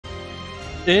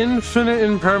Infinite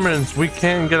impermanence. We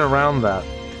can't get around that.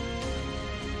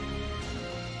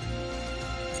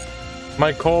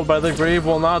 My Cold by the Grave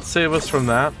will not save us from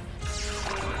that.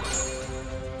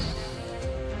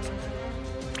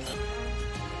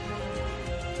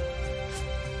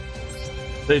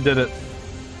 They did it.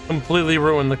 Completely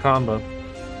ruined the combo.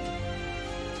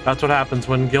 That's what happens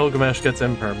when Gilgamesh gets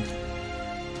imperm.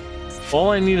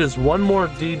 All I need is one more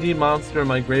DD monster in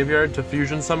my graveyard to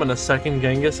fusion summon a second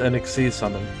Genghis and Xyz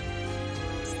summon.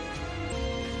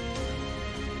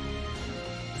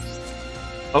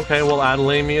 Okay, we'll add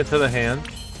Lamia to the hand.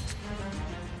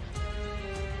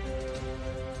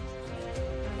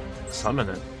 Summon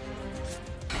it.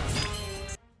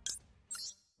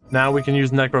 Now we can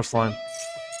use Necro Slime.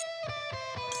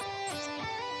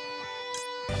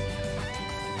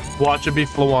 Watch it be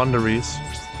Floowandereeze.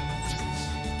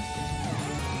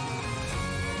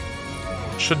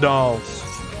 Shadolls.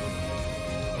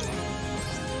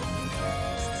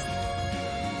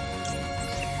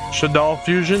 Shadoll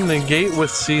fusion, negate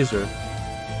with Caesar.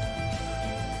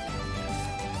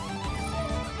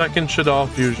 Second Shadoll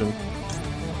fusion.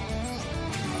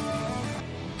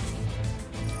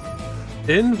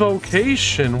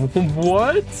 Invocation.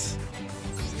 What?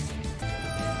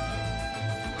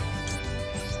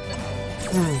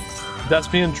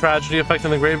 Thespian tragedy effect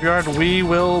in the graveyard. We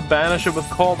will banish it with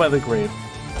Call by the Grave.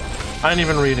 I ain't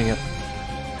even reading it.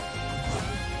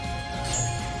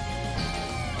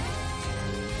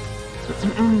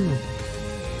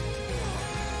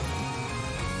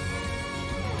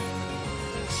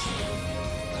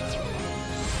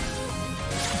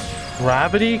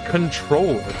 Gravity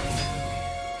Controller.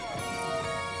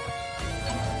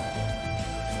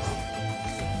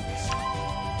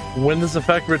 When this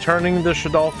effect, returning the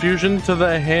Shadoll fusion to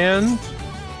the hand.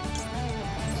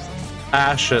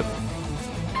 Ash it.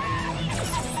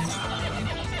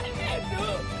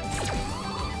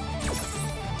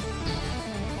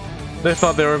 They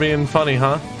thought they were being funny,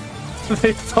 huh?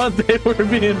 They thought they were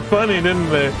being funny, didn't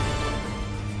they?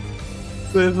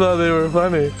 They thought they were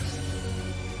funny.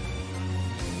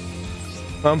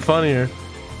 I'm funnier.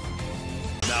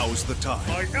 Now's the time.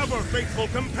 My ever faithful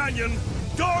companion,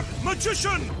 Dark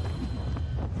Magician!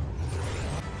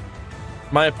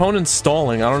 My opponent's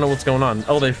stalling. I don't know what's going on.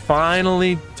 Oh, they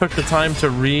finally took the time to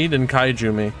read and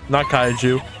kaiju me. Not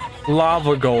kaiju.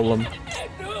 Lava Golem.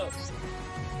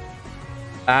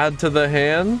 Add to the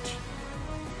hand.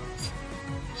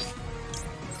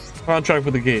 Contract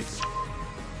with the gate.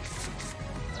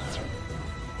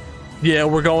 Yeah,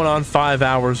 we're going on 5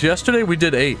 hours. Yesterday we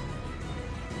did 8.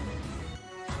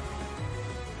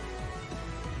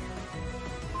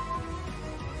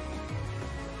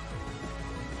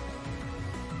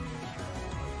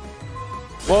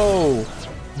 Whoa!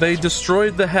 They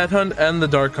destroyed the Headhunt and the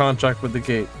Dark Contract with the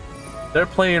gate. They're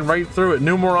playing right through it.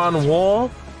 Numeron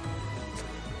Wall.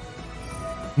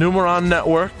 Numeron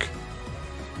Network.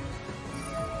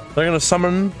 They're gonna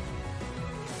summon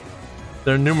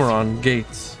their Numeron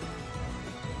gates.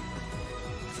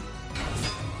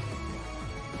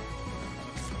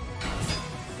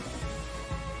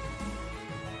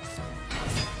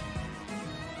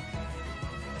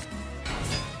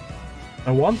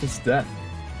 I want this deck.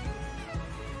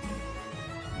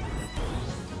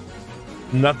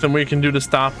 Nothing we can do to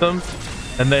stop them,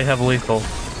 and they have lethal.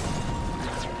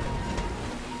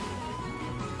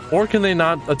 Or can they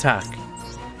not attack?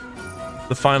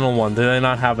 The final one, do they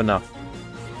not have enough?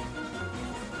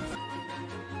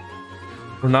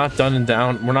 We're not done and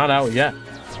down. We're not out yet.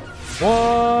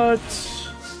 What?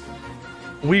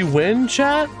 We win,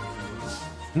 chat?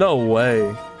 No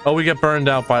way. Oh, we get burned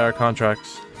out by our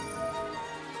contracts.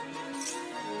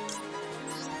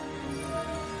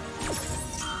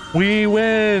 We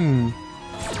win.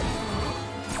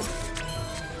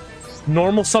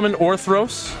 Normal summon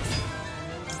Orthros.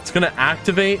 It's gonna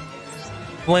activate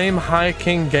Flame High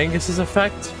King Genghis's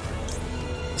effect.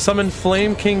 Summon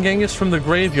Flame King Genghis from the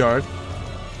graveyard.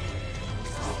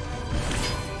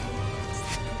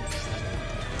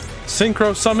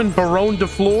 Synchro summon Baronne de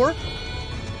Fleur.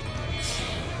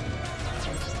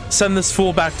 Send this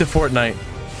fool back to Fortnite.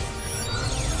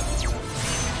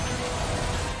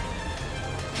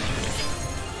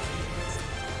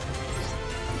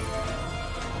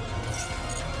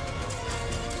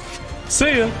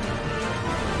 See ya.